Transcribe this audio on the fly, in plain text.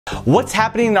What's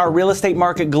happening in our real estate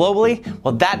market globally?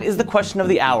 Well, that is the question of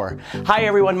the hour. Hi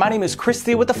everyone, my name is Chris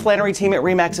Thiel with the Flannery team at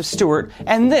RE/MAX of Stewart,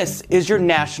 and this is your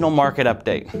national market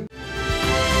update.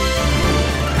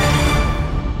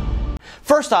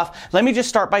 First off, let me just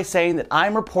start by saying that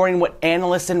I'm reporting what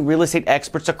analysts and real estate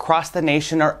experts across the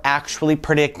nation are actually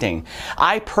predicting.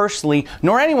 I personally,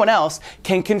 nor anyone else,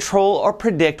 can control or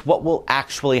predict what will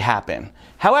actually happen.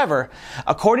 However,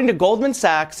 according to Goldman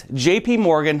Sachs, JP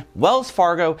Morgan, Wells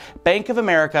Fargo, Bank of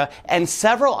America, and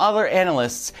several other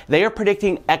analysts, they are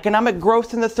predicting economic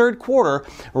growth in the third quarter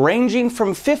ranging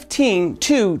from 15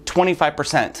 to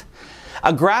 25%.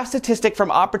 A graph statistic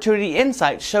from Opportunity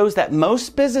Insight shows that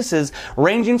most businesses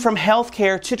ranging from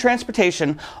healthcare to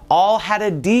transportation all had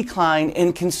a decline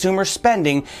in consumer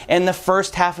spending in the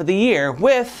first half of the year,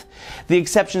 with the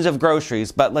exceptions of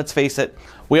groceries. But let's face it,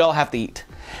 we all have to eat.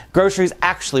 Groceries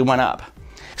actually went up.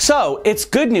 So it's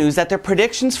good news that the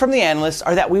predictions from the analysts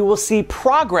are that we will see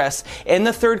progress in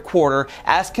the third quarter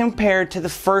as compared to the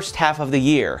first half of the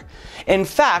year. In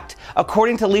fact,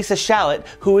 according to Lisa Shallett,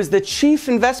 who is the Chief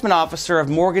Investment Officer of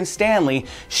Morgan Stanley,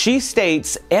 she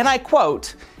states, and I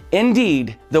quote,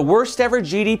 "Indeed, the worst ever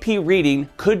GDP reading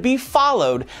could be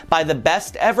followed by the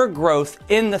best ever growth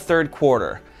in the third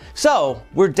quarter." So,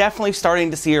 we're definitely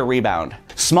starting to see a rebound.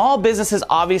 Small businesses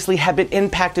obviously have been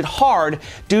impacted hard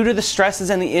due to the stresses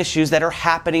and the issues that are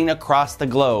happening across the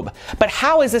globe. But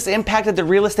how has this impacted the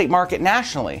real estate market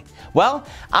nationally? Well,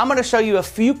 I'm going to show you a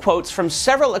few quotes from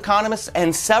several economists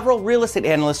and several real estate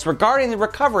analysts regarding the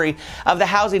recovery of the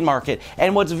housing market.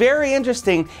 And what's very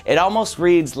interesting, it almost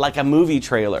reads like a movie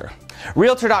trailer.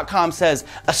 Realtor.com says,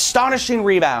 astonishing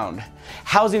rebound.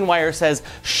 Housing Wire says,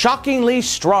 shockingly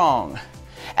strong.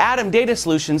 Adam Data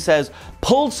Solutions says,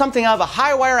 pulled something out of a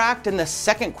high wire act in the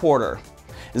second quarter.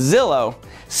 Zillow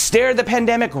stared the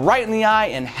pandemic right in the eye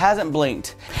and hasn't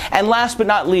blinked. And last but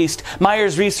not least,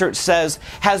 Myers Research says,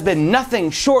 has been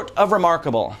nothing short of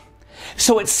remarkable.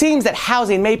 So it seems that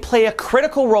housing may play a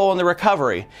critical role in the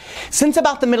recovery. Since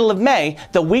about the middle of May,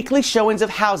 the weekly showings of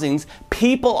housings,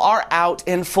 people are out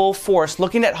in full force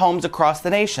looking at homes across the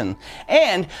nation.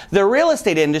 And the real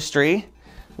estate industry,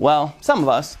 well, some of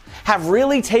us, have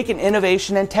really taken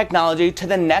innovation and technology to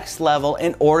the next level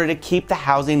in order to keep the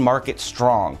housing market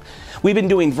strong. We've been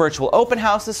doing virtual open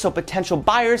houses so potential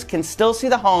buyers can still see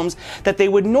the homes that they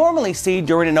would normally see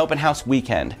during an open house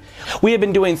weekend. We have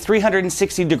been doing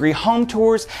 360-degree home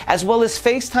tours as well as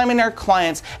FaceTiming our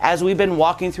clients as we've been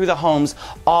walking through the homes,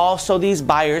 all so these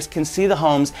buyers can see the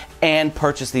homes and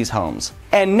purchase these homes.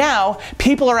 And now,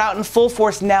 people are out in full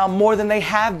force now more than they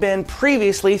have been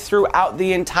previously throughout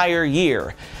the entire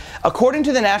year. According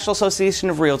to the National Association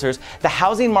of Realtors, the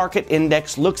Housing Market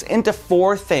Index looks into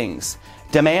four things: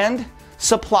 demand,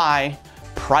 supply,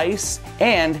 price,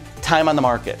 and time on the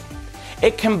market.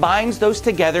 It combines those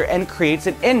together and creates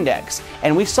an index.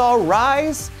 And we saw a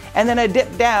rise and then a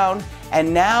dip down,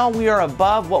 and now we are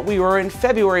above what we were in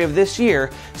February of this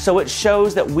year, so it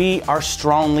shows that we are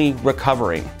strongly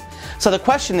recovering. So the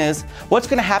question is, what's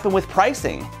going to happen with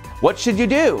pricing? What should you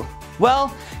do?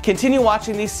 Well, continue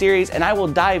watching these series and I will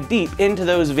dive deep into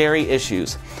those very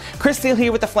issues. Chris Thiel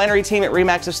here with the Flannery team at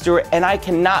RE/MAX of Stewart, and I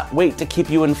cannot wait to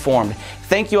keep you informed.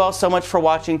 Thank you all so much for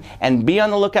watching, and be on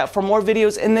the lookout for more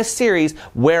videos in this series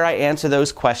where I answer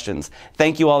those questions.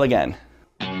 Thank you all again.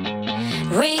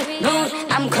 Reboot,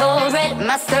 I'm cold red,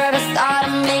 my service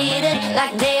automated,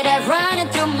 like data running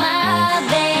through my